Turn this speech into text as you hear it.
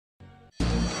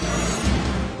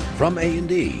From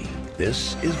A&E,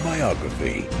 this is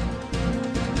Biography.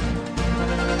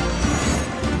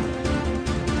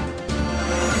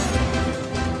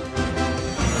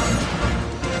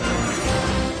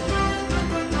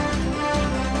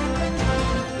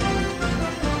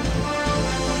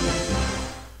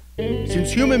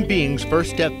 Since human beings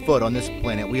first stepped foot on this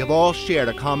planet, we have all shared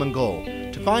a common goal: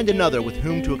 to find another with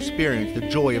whom to experience the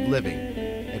joy of living.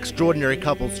 Extraordinary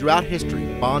couples throughout history,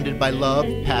 bonded by love,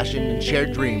 passion, and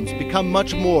shared dreams, become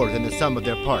much more than the sum of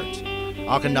their parts.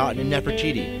 Akhenaten and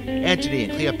Nefertiti, Antony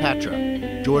and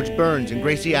Cleopatra, George Burns and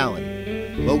Gracie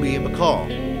Allen, Logie and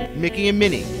McCall, Mickey and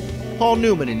Minnie, Paul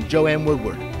Newman and Joanne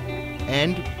Woodward,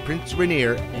 and Prince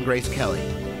Rainier and Grace Kelly.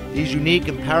 These unique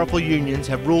and powerful unions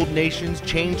have ruled nations,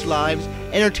 changed lives,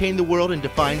 entertained the world, and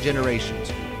defined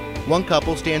generations. One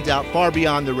couple stands out far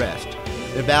beyond the rest.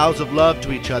 Their vows of love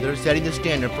to each other setting the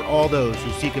standard for all those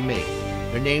who seek a mate.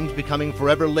 Their names becoming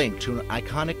forever linked to an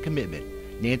iconic commitment,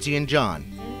 Nancy and John.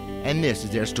 And this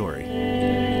is their story.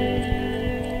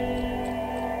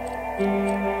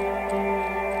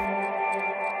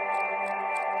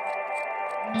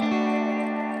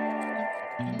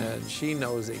 And she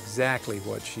knows exactly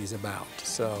what she's about.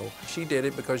 So she did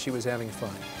it because she was having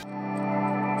fun.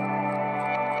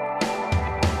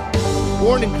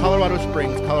 Born in Colorado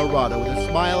Springs, Colorado, with a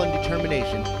smile and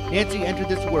determination, Nancy entered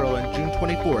this world on June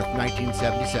 24,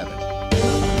 1977.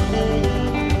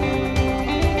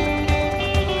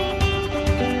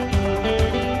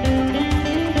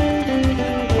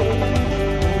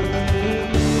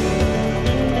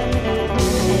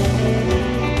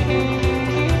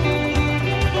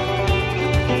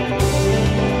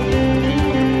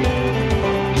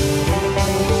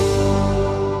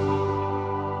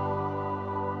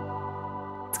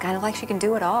 Kind of like she can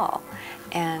do it all,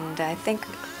 and I think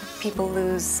people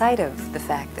lose sight of the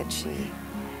fact that she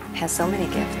has so many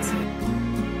gifts.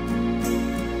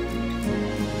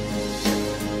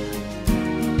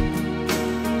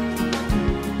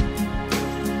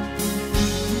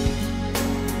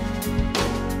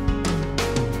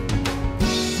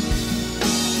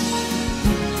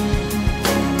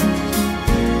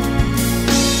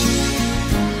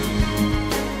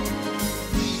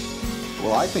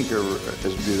 I think they're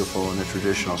as beautiful in the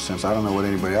traditional sense. I don't know what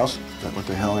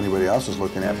the hell anybody else is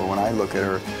looking at, but when I look at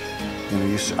her, you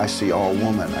know, I see all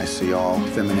woman, I see all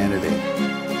femininity.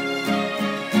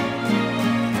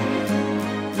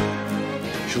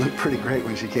 She looked pretty great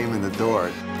when she came in the door.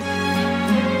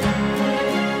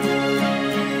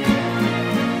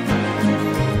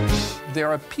 There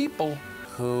are people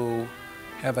who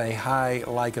have a high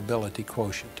likability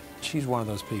quotient. She's one of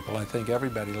those people. I think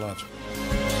everybody loves her.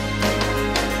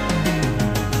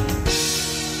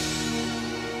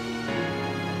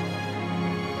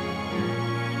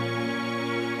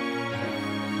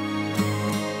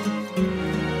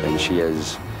 And she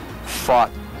has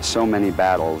fought so many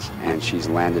battles, and she's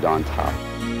landed on top.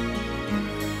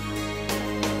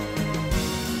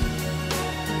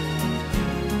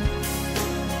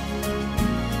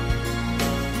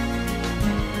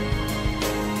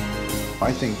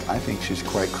 I think she's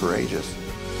quite courageous.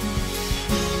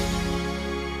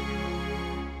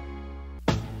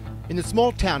 In the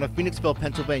small town of Phoenixville,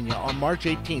 Pennsylvania, on March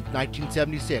 18,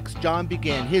 1976, John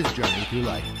began his journey through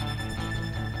life.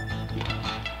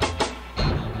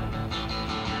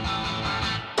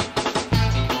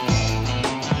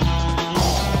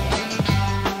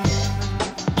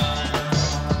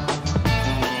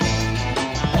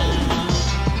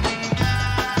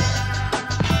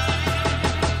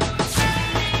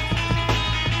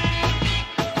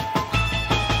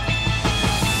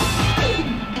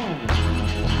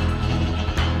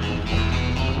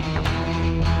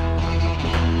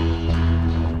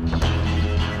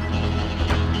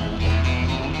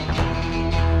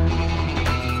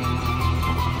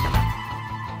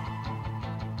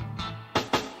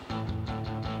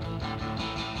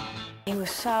 He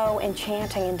was so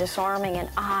enchanting and disarming and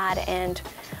odd and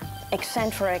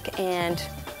eccentric and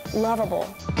lovable.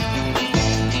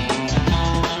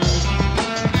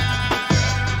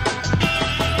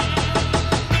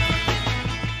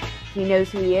 He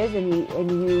knows who he is,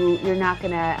 and you're not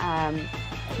gonna,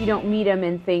 you don't meet him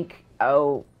and think,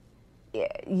 oh,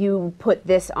 you put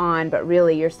this on, but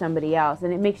really you're somebody else,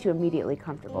 and it makes you immediately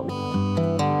comfortable.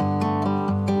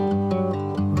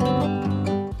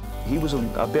 He was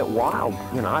a bit wild,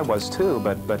 you know, I was too,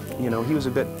 but you know, he was a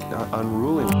bit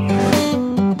unruly.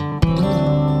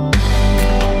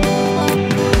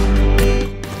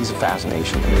 He's a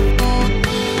fascination to me.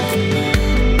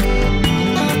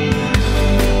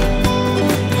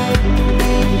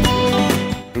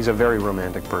 He's a very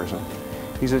romantic person.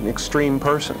 He's an extreme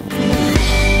person.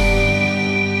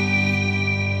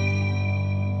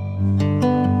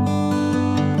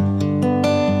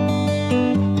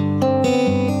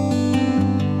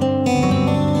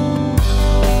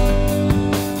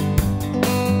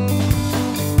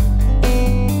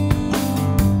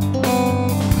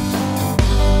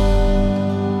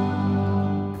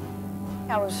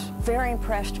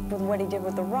 impressed with what he did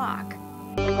with The Rock.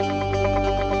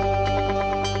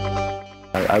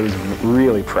 I was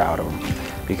really proud of him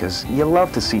because you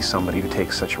love to see somebody who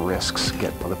takes such risks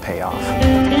get the payoff.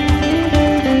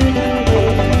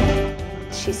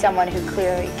 She's someone who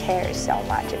clearly cares so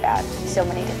much about so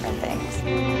many different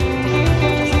things.